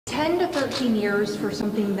10 to 13 years for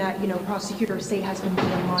something that, prosecutors say has been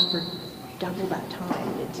going on for double that time.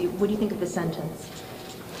 What do you think of the sentence?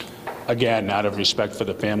 Again, out of respect for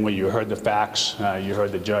the family, you heard the facts. You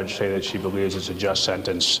heard the judge say that she believes it's a just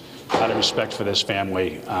sentence. Out of respect for this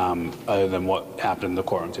family, other than what happened in the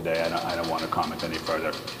courtroom today, I don't want to comment any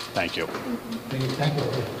further. Thank you. Thank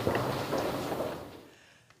you.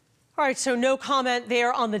 All right, so no comment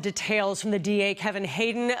there on the details from the DA, Kevin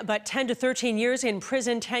Hayden, but 10 to 13 years in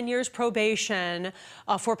prison, 10 years probation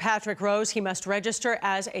for Patrick Rose. He must register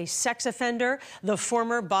as a sex offender. The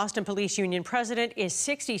former Boston Police Union president is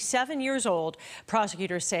 67 years old.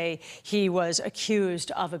 Prosecutors say he was accused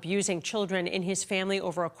of abusing children in his family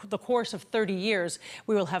over the course of 30 years.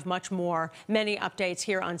 We will have much more, many updates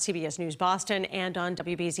here on CBS News Boston and on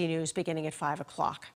WBZ News beginning at 5 o'clock.